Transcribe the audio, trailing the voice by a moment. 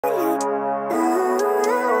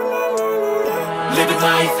Living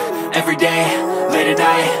life, everyday, late at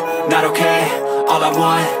night, not okay. All I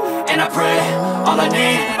want, and I pray, all I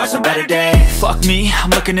need are some better days. Fuck me, I'm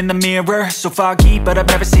looking in the mirror, so foggy, but I've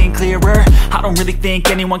never seen clearer. I don't really think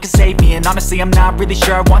anyone can save me, and honestly I'm not really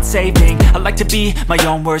sure I want saving. I like to be my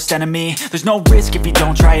own worst enemy. There's no risk if you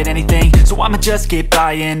don't try at anything, so I'ma just keep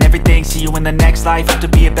buying everything. See you in the next life, hope to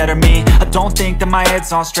be a better me. I don't think that my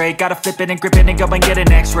head's on straight, gotta flip it and grip it and go and get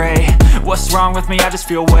an x-ray. What's wrong with me? I just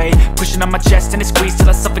feel weight pushing on my chest and it squeezes till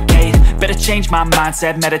I suffocate. Better change my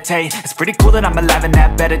mindset, meditate. It's pretty cool that I'm alive and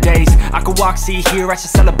have better days. I could walk, see, hear, I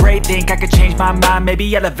should celebrate. Think I could change my mind,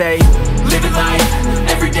 maybe elevate. Living life,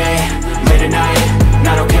 everyday, late at night,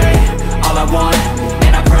 not okay. All I want,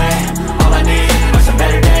 and I pray, all I need are some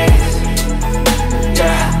better days.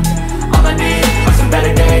 Yeah, all I need are some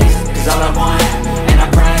better days. Cause all I want, and I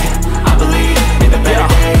pray, I believe in the better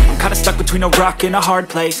days. I'm kinda stuck between a rock and a hard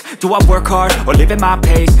place. Do I work hard or live at my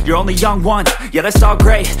pace? You're only young once, yeah that's all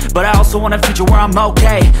great, but I also want a future where I'm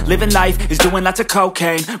okay. Living life is doing lots of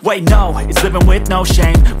cocaine. Wait no, it's living with no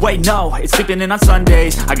shame. Wait no, it's sleeping in on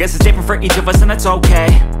Sundays. I guess it's different for each of us and that's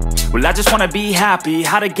okay. Well I just wanna be happy,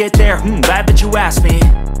 how to get there? Glad that you asked me.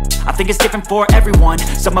 I think it's different for everyone.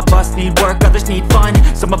 Some of us need work, others need fun.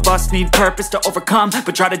 Some of us need purpose to overcome.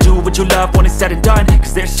 But try to do what you love when it's said and done.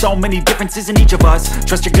 Cause there's so many differences in each of us.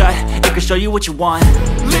 Trust your gut, it can show you what you want.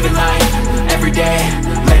 Living life, everyday,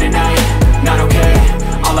 late at night, not okay.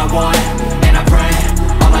 All I want, and I pray,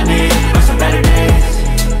 all I need are some better days.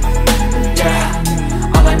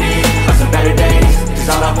 Yeah, all I need are some better days. Cause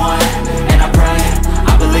all I want, and I pray,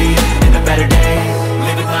 I believe in the better days.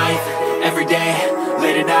 Living life, everyday,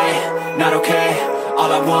 late at night, not okay.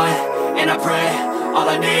 All I want, and I pray, all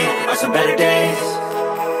I need are some better days.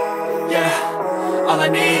 Yeah, all I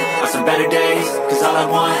need are some better days. Cause all I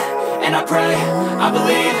want, and I pray, I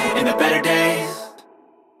believe in the better days.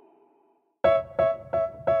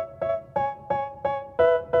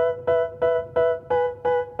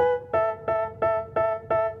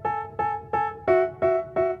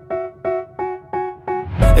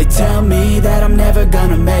 They tell me that I'm never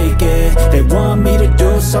gonna make it. They want me to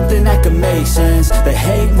do something that could make sense. They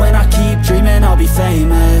hate when I keep dreaming I'll be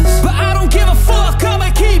famous, but I don't give a fuck,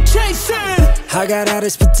 I'ma keep chasing. I got all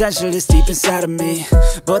this potential that's deep inside of me,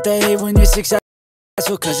 but they hate when you're successful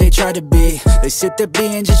cause they try to be. They sit there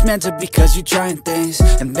being judgmental because you're trying things,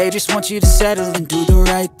 and they just want you to settle and do the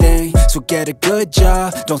right thing. So get a good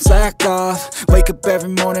job, don't slack off. Wake up every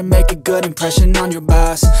morning, make a good impression on your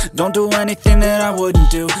boss. Don't do anything that I wouldn't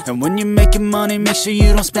do, and when you're making money, make sure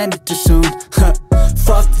you don't spend it too soon.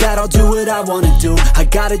 Fuck that, I'll do what I wanna do. I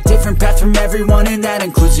got a different path from everyone and that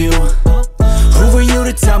includes you. Who are you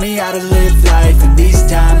to tell me how to live life? In these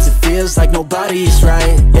times it feels like nobody's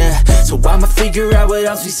right, yeah. So I'ma figure out what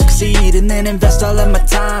else we succeed, and then invest all of my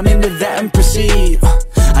time into that and proceed.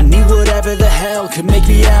 I need whatever the hell could make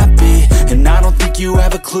me happy, and I don't think you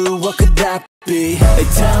have a clue what could that be. They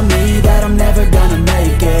tell me that I'm never gonna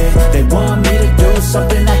make it. They want me to do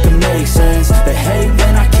something that could make sense. They hate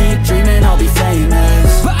when I keep dreaming I'll be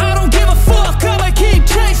famous, but I don't give a fuck, I'ma keep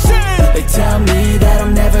chasing. They tell me that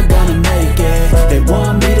I'm never gonna make it. They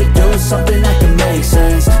want me to do something that can make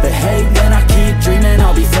sense. They hate when I keep dreaming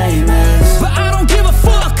I'll be famous, but I don't give a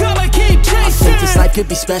fuck, I'ma keep chasing. I think this life could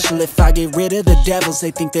be special if I get rid of the devils.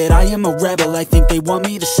 They think that I am a rebel, I think they want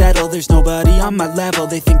me to settle. There's nobody on my level,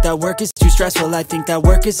 they think that work is too stressful. I think that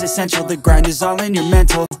work is essential, the grind is all in your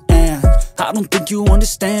mental. And I don't think you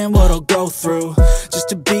understand what I'll go through just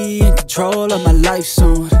to be in control of my life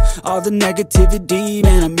soon. All the negativity,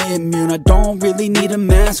 man, I'm immune. I don't really need a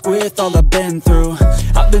mask with all I've been through.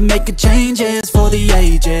 I've been making changes for the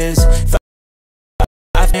ages.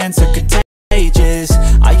 Five hands are contagious.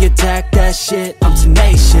 I attack that shit, I'm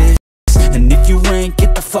tenacious. And if you ain't,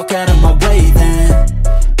 get the fuck out of my way then.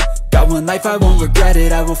 Got one life, I won't regret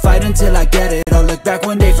it. I will fight until I get it. I'll look back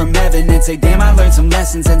one day from heaven and say damn, I learned some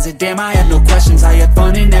lessons. And say damn, I had no questions. I had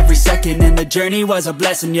fun in every second, and the journey was a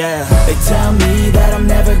blessing, yeah. They tell me that I'm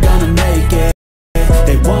never gonna make it.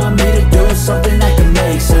 They want me to do something that can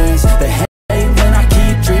make sense. They hate when I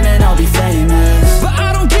keep dreaming I'll be famous, but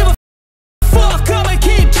I don't give a fuck, I'ma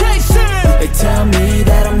keep chasing. They tell me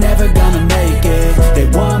that I'm never gonna make it. They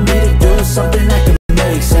want me to do something that can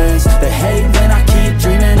make sense. They hate when I keep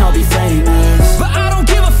dreaming I'll be famous, but I don't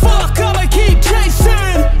give a fuck, I'ma keep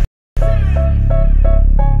chasing.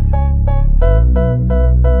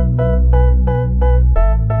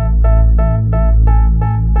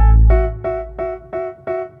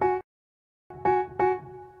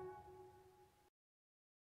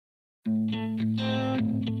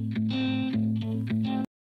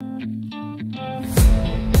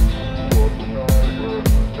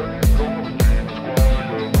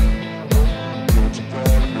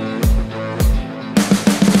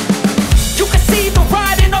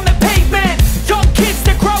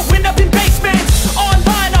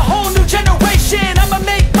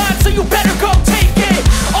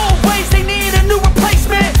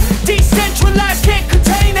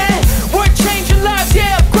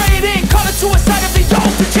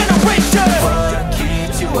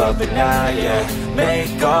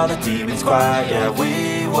 make all the demons quiet. Yeah,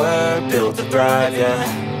 we were built to thrive,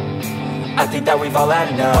 yeah. I think that we've all had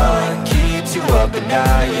enough. What keeps you up at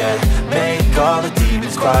night, yeah. Make all the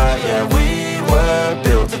demons quiet. Yeah, we were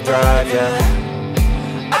built to thrive, yeah.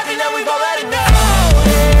 I think that we've all had enough. Oh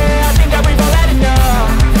yeah, I think that we've all had enough.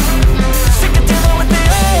 Sick of dealing with the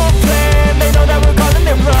old plan. They know that we're calling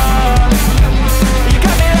it wrong. You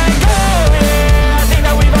got me like, oh yeah, I think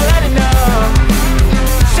that we've all had enough.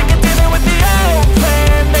 Sick of dealing with the old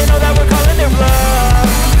plan. They know that we're calling it wrong.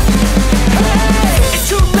 Hey, it's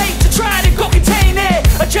too late to try to go contain it.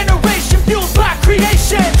 A generation fueled by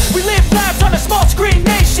creation. We live lives on a small screen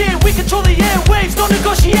nation. We control the airwaves, no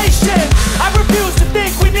negotiation. I refuse to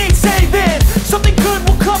think we need saving. Something good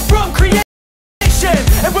will come from creation.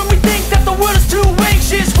 And when we think that the world is too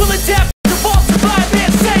anxious, we'll adapt, evolve, survive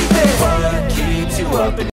and save it. What keeps you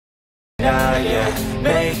up at night, yeah.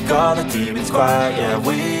 Make all the demons quiet, yeah.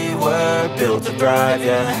 We were built to thrive,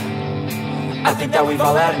 yeah. I think that we've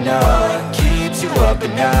all had enough. What keeps you up at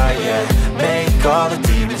night, yeah. Make all the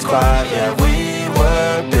demons quiet, yeah. We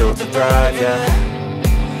were built to thrive, yeah.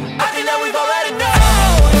 I think that we've all had enough.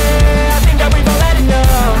 Oh yeah, I think that we've all had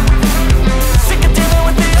enough. Sick of dealing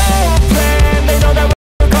with the old plan. They know that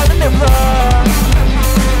we're calling it wrong.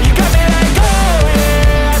 You got me like, oh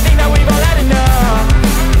yeah, I think that we've all had enough.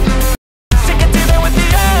 Sick of dealing with the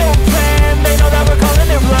old plan. They know that we're calling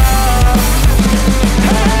it wrong.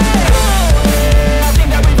 Hey, oh yeah, I think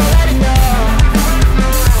that we've all had enough.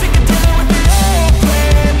 Sick of dealing with the old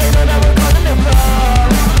plan. They know that we're calling it wrong.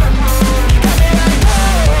 You got me like,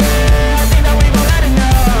 oh yeah, I think that we've all had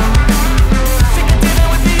enough. Sick of dealing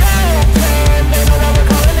with the old plan. They know that we're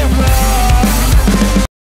calling it wrong.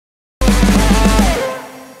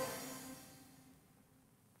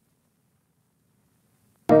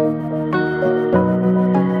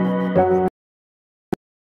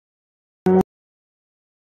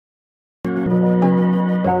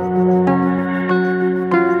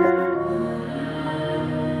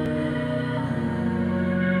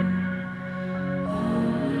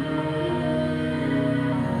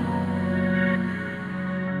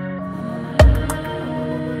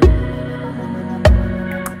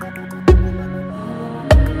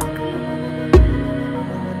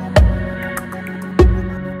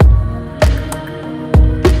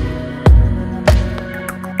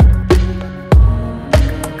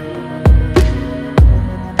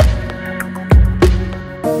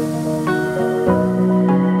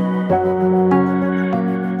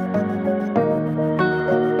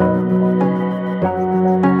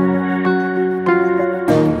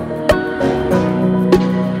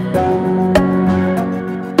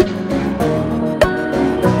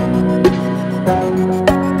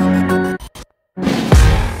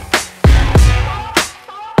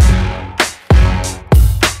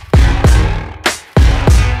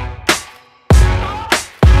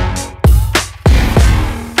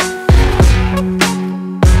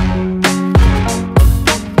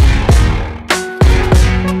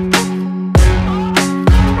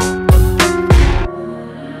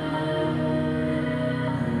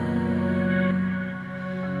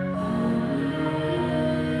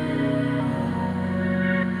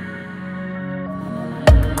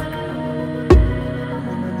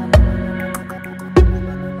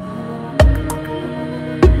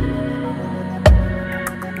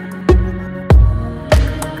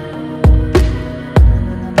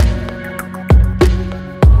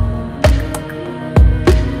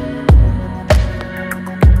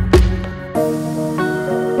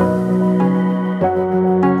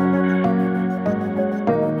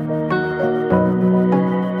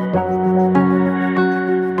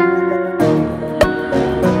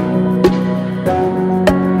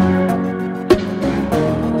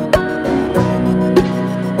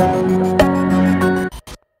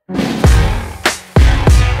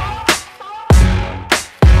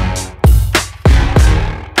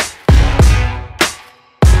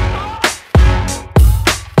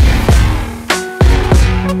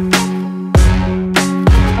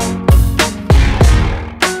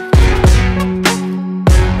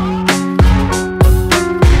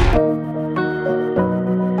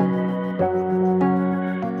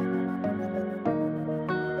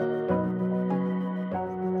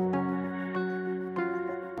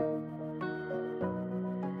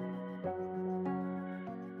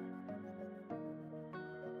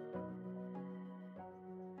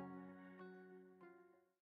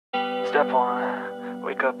 Step 1,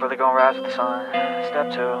 wake up early, gon' rise with the sun.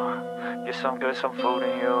 Step 2, get some good, some food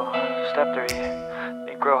in you. Step 3,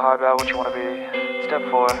 think real hard about what you wanna be. Step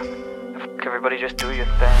 4, fuck everybody, just do your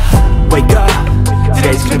thing. Wake up,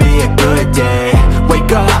 today's gonna be a good day.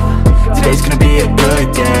 Wake up, today's gonna be a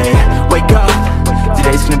good day. Wake up,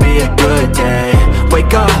 today's gonna be a good day.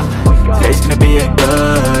 Wake up, today's gonna be a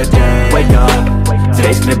good day. Wake up,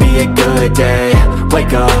 today's gonna be a good day.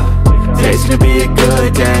 Wake up, today's gonna be a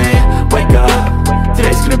good day. Wake up,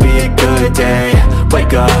 today's gonna be a good day.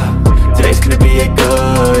 Wake up, today's gonna be a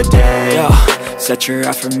good day. Yo, set your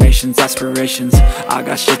affirmations, aspirations. I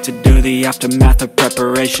got shit to do, the aftermath of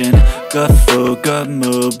preparation. Good food, good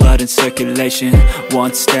mood, blood in circulation.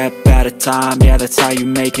 One step at a time, yeah, that's how you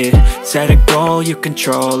make it. Set a goal you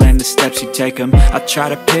control and the steps you take them. I try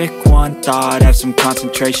to pick one thought, have some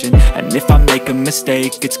concentration. And if I make a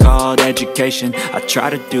mistake, it's called education. I try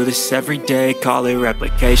to do this every day, call it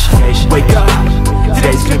replication. Wake up,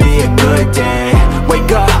 today's gonna be a good day.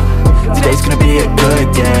 Wake up, today's gonna be a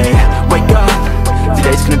good day. Wake up,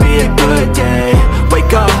 today's gonna be a good day.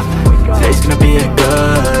 Wake up, today's gonna be a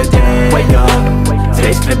good day. Wake up,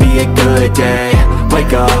 today's gonna be a good day.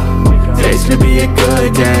 Wake up, today's gonna be a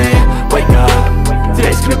good day. Wake up,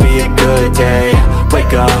 today's gonna be a good day.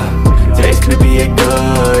 Wake up, today's gonna be a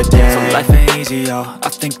good day. So life ain't easy, yo, I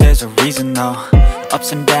think there's a reason though.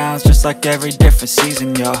 Ups and downs, just like every different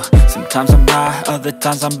season, yo. Sometimes I'm high, other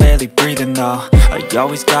times I'm barely breathing, though. I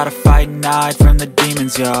always gotta fight and hide from the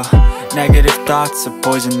demons, yo. Negative thoughts are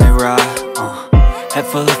poison, they rot. Head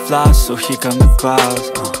full of flaws, so here come the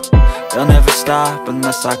clouds. They'll never stop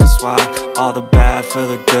unless I can swap all the bad for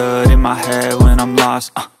the good in my head when I'm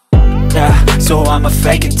lost. Yeah, so I'ma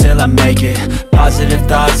fake it till I make it. Positive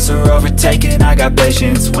thoughts are overtaken, I got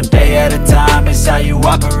patience. One day at a time is how you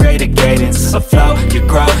operate a cadence. A flow, you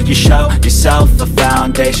grow, you show yourself a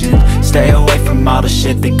foundation. Stay away from all the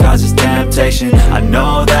shit that causes temptation. I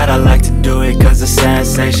know that I like to do it cause it's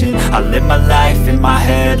sensation. I live my life in my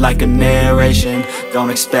head like a narration. Don't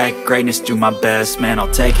expect greatness, do my best, man,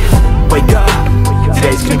 I'll take it. Wake up,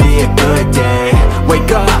 today's gonna be a good day.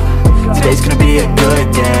 Wake up, today's gonna be a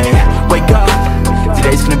good day. Wake up,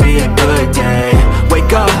 today's gonna be a good day.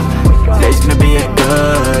 Wake up, today's gonna be a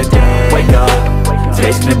good day. Wake up,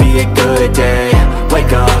 today's gonna be a good day.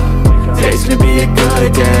 Wake up, today's gonna be a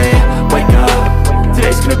good day. Wake up,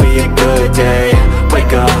 today's gonna be a good day.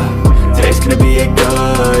 Wake up, today's gonna be a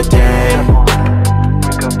good day.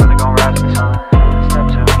 Wake up, really gon' rise to the sun. Step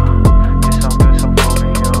 2, get some good, some food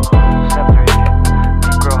in you. Step 3,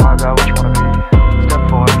 think real hard about what you wanna be. Step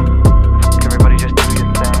 4, everybody just do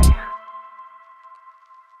your thing.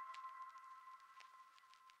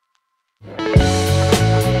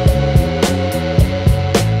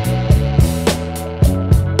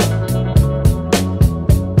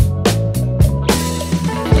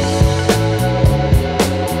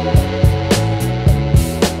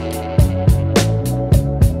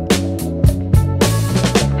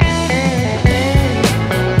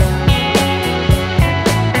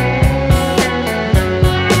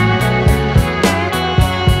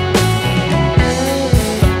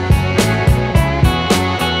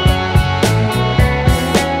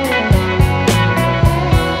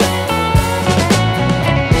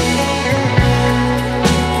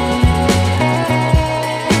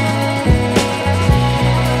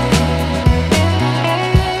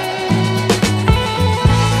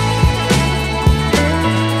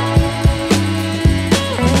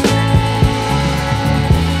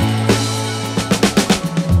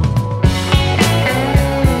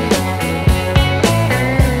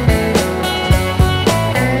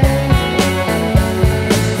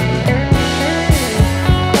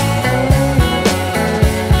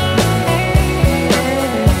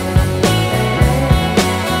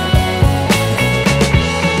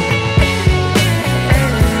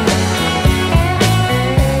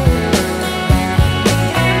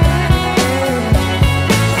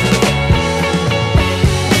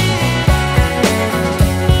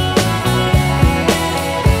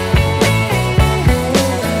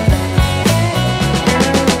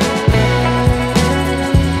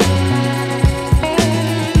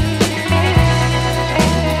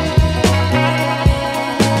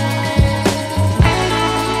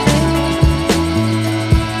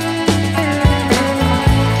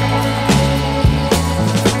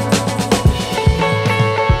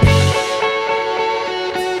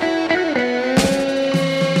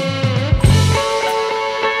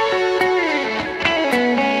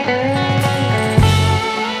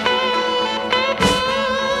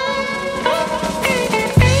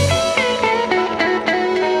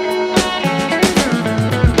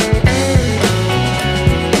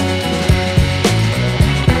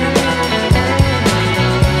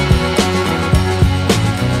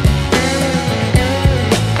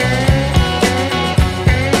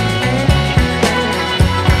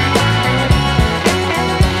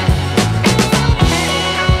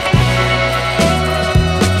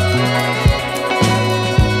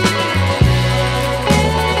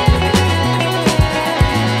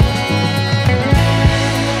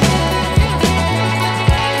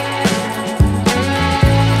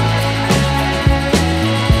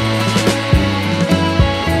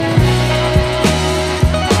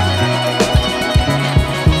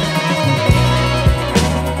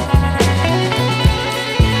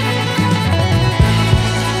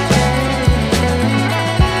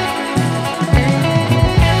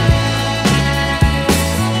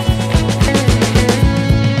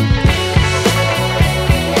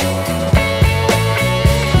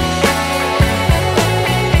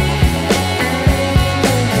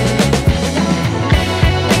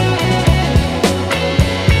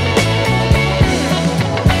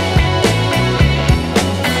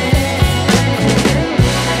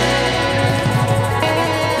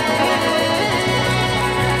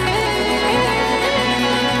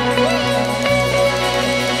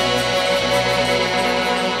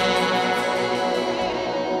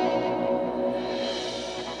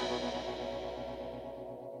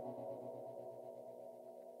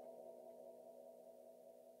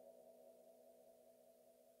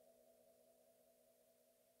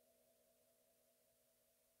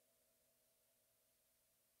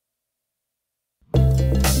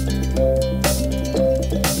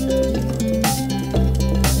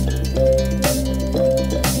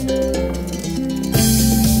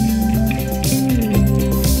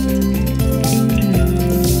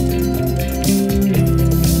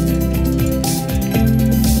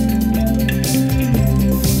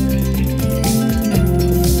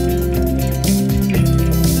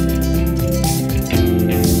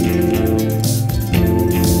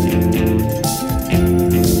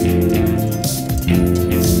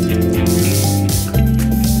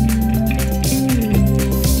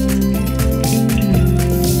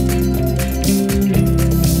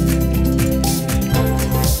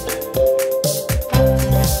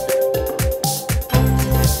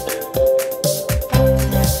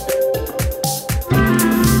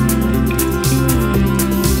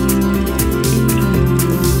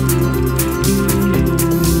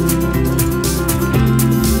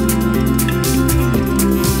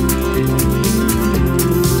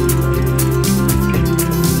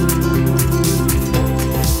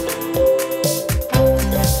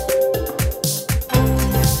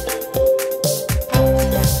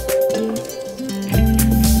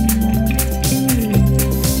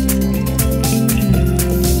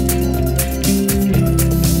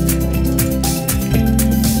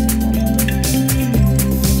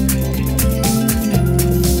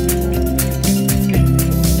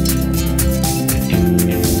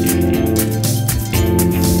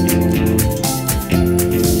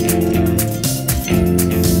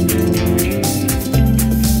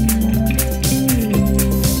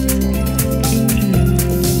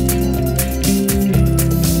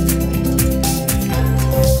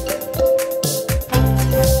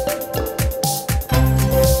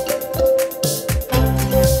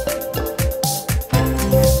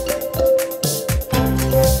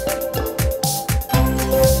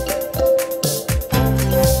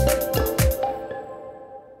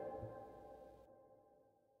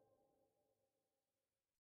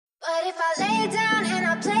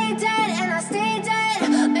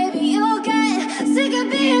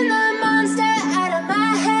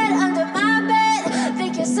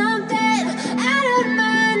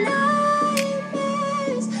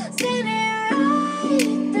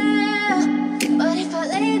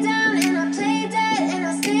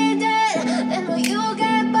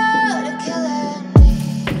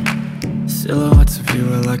 Silhouettes of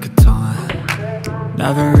you are like a taunt.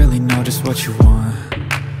 Never really know just what you want.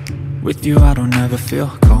 With you I don't ever feel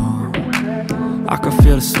calm. I can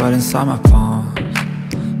feel the sweat inside my palms.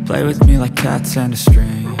 Play with me like cats and a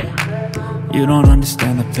string. You don't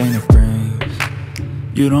understand the pain it brings.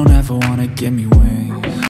 You don't ever wanna give me wings.